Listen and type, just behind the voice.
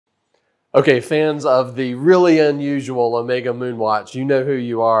Okay, fans of the really unusual Omega MoonWatch, you know who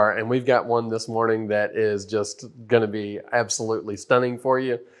you are, and we've got one this morning that is just going to be absolutely stunning for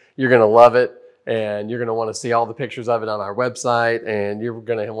you. You're going to love it, and you're going to want to see all the pictures of it on our website, and you're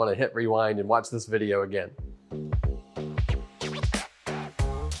going to want to hit rewind and watch this video again.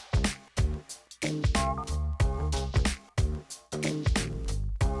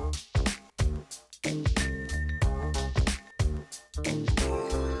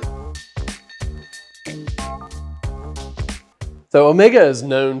 So Omega is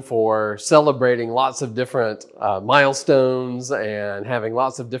known for celebrating lots of different milestones and having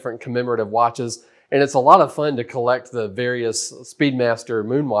lots of different commemorative watches. And it's a lot of fun to collect the various Speedmaster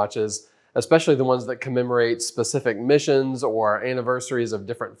MoonWatches, especially the ones that commemorate specific missions or anniversaries of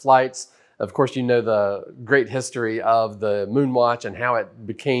different flights. Of course, you know the great history of the MoonWatch and how it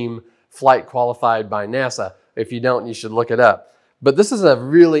became flight qualified by NASA. If you don't, you should look it up. But this is a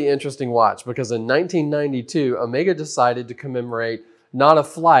really interesting watch because in 1992, Omega decided to commemorate not a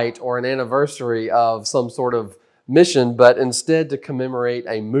flight or an anniversary of some sort of mission, but instead to commemorate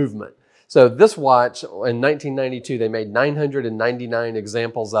a movement. So this watch, in 1992, they made 999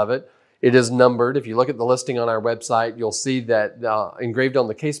 examples of it. It is numbered. If you look at the listing on our website, you'll see that engraved on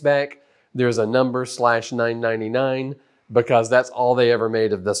the case back, there's a number /999 because that's all they ever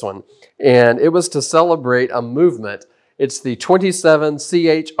made of this one. And it was to celebrate a movement. It's the 27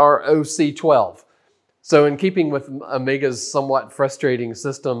 CHRO C12. So in keeping with Omega's somewhat frustrating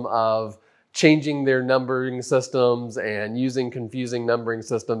system of changing their numbering systems and using confusing numbering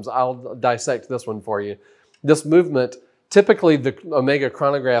systems, I'll dissect this one for you. This movement, typically the Omega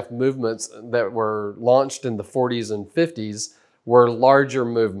chronograph movements that were launched in the 40s and 50s were larger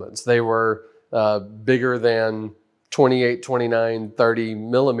movements. They were bigger than 28, 29, 30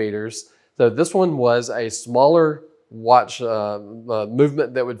 millimeters. So this one was a smaller watch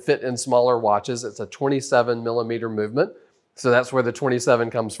movement that would fit in smaller watches. It's a 27 millimeter movement. So that's where the 27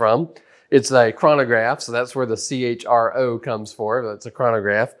 comes from. It's a chronograph. So that's where the CHRO comes for. It's a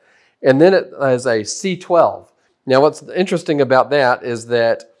chronograph. And then it has a C12. Now what's interesting about that is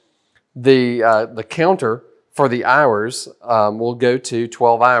that the counter for the hours will go to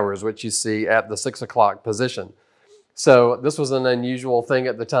 12 hours, which you see at the 6 o'clock position. So this was an unusual thing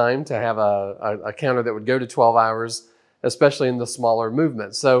at the time to have a counter that would go to 12 hours, especially in the smaller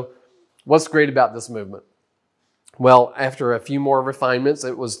movements. So what's great about this movement? Well, after a few more refinements,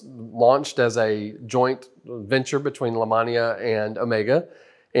 it was launched as a joint venture between Lemania and Omega,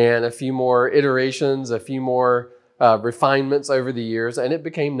 and a few more iterations, a few more refinements over the years, and it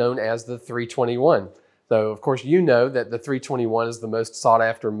became known as the 321. So of course you know that the 321 is the most sought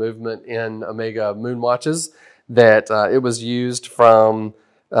after movement in Omega MoonWatches, that it was used from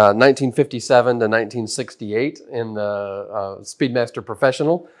 1957 to 1968 in the Speedmaster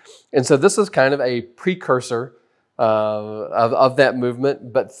Professional. And so this is kind of a precursor of that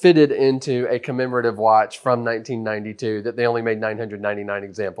movement, but fitted into a commemorative watch from 1992 that they only made 999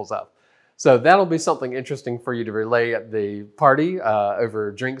 examples of. So that'll be something interesting for you to relay at the party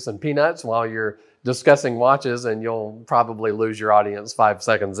over drinks and peanuts while you're discussing watches, and you'll probably lose your audience 5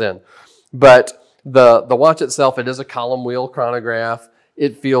 seconds in. But the watch itself, it is a column wheel chronograph.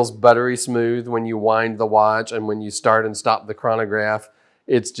 It feels buttery smooth when you wind the watch and when you start and stop the chronograph.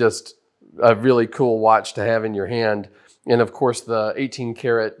 It's just a really cool watch to have in your hand. And of course the 18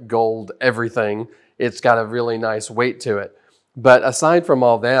 karat gold everything, it's got a really nice weight to it. But aside from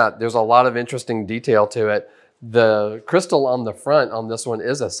all that, there's a lot of interesting detail to it. The crystal on the front on this one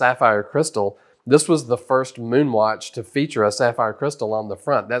is a sapphire crystal. This was the first MoonWatch to feature a sapphire crystal on the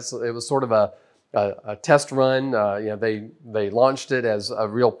front. It was sort of a test run. You know, they launched it as a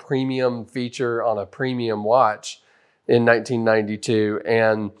real premium feature on a premium watch in 1992,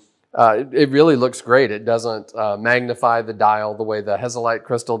 and it really looks great. It doesn't magnify the dial the way the Hesalite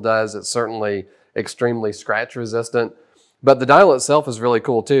crystal does. It's certainly extremely scratch resistant, but the dial itself is really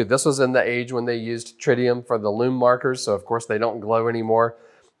cool too. This was in the age when they used tritium for the lume markers, so of course they don't glow anymore,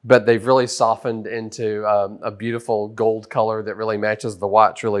 but they've really softened into a beautiful gold color that really matches the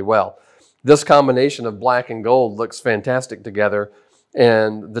watch really well. This combination of black and gold looks fantastic together,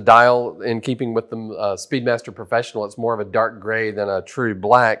 and the dial, in keeping with the Speedmaster Professional, it's more of a dark gray than a true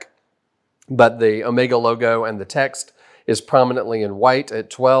black, but the Omega logo and the text is prominently in white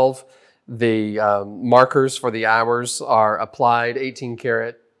at 12. The markers for the hours are applied 18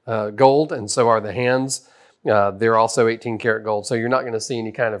 karat gold, and so are the hands. They're also 18 karat gold, so you're not going to see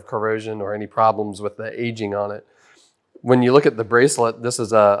any kind of corrosion or any problems with the aging on it. When you look at the bracelet, this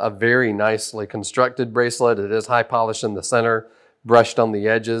is a very nicely constructed bracelet. It is high polished in the center, brushed on the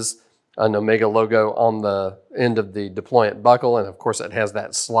edges. an Omega logo on the end of the deployant buckle. And of course it has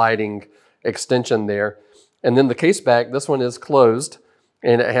that sliding extension there. And then the case back, this one is closed,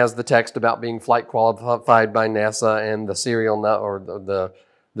 and it has the text about being flight qualified by NASA and the serial or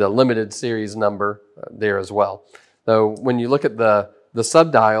the limited series number there as well. So when you look at the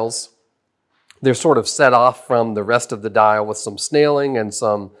subdials, they're sort of set off from the rest of the dial with some snailing and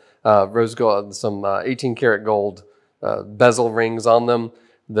some rose gold, some 18 karat gold bezel rings on them.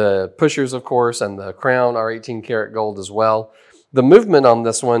 The pushers, of course, and the crown are 18 karat gold as well. The movement on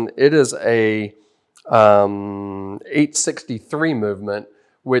this one, it is a 863 movement,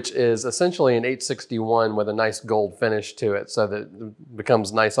 which is essentially an 861 with a nice gold finish to it, so that it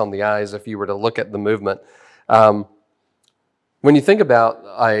becomes nice on the eyes if you were to look at the movement. When you think about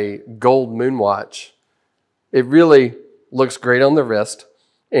a gold MoonWatch, it really looks great on the wrist,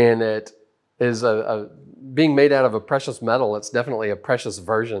 and it is being made out of a precious metal. It's definitely a precious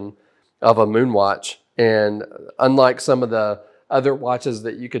version of a MoonWatch, and unlike some of the other watches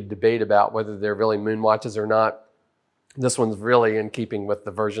that you could debate about whether they're really MoonWatches or not, this one's really in keeping with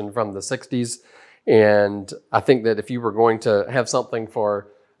the version from the 60s. And I think that if you were going to have something for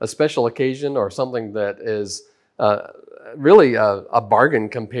a special occasion or something that is really a bargain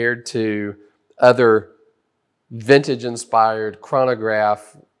compared to other vintage-inspired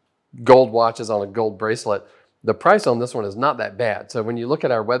chronograph gold watches on a gold bracelet, the price on this one is not that bad. So when you look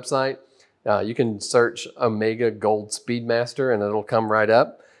at our website, you can search Omega Gold Speedmaster and it'll come right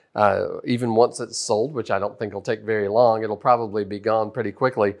up. Even once it's sold, which I don't think will take very long, it'll probably be gone pretty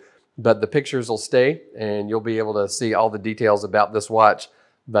quickly, but the pictures will stay and you'll be able to see all the details about this watch.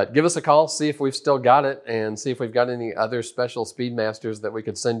 But give us a call, see if we've still got it, and see if we've got any other special Speedmasters that we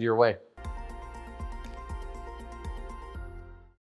could send your way.